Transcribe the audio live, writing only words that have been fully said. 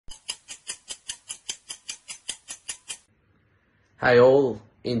Hey all,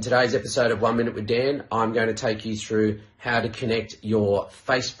 in today's episode of 1 Minute with Dan, I'm going to take you through how to connect your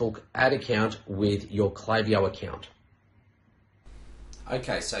Facebook ad account with your Klaviyo account.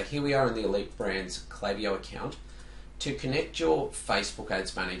 Okay, so here we are in the Elite Brands Klaviyo account. To connect your Facebook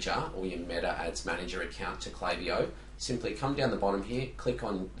Ads Manager or your Meta Ads Manager account to Klaviyo, simply come down the bottom here, click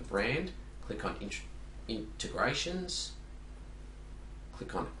on the brand, click on integrations,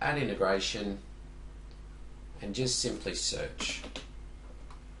 click on add integration, and just simply search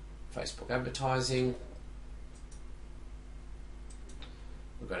Facebook advertising.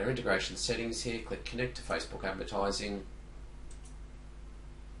 We've got our integration settings here, click connect to Facebook advertising.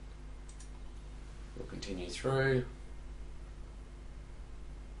 We'll continue through.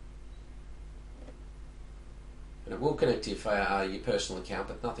 And it will connect to your personal account,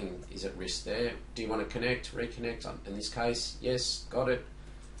 but nothing is at risk there. Do you want to connect, reconnect? In this case, yes, got it.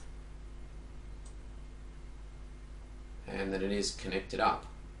 And then it is connected up.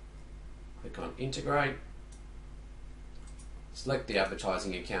 Click on integrate. Select the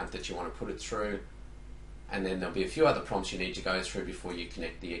advertising account that you want to put it through, and then there'll be a few other prompts you need to go through before you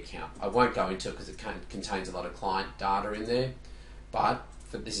connect the account. I won't go into it because it contains a lot of client data in there, but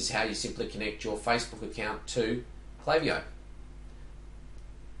this is how you simply connect your Facebook account to Klaviyo.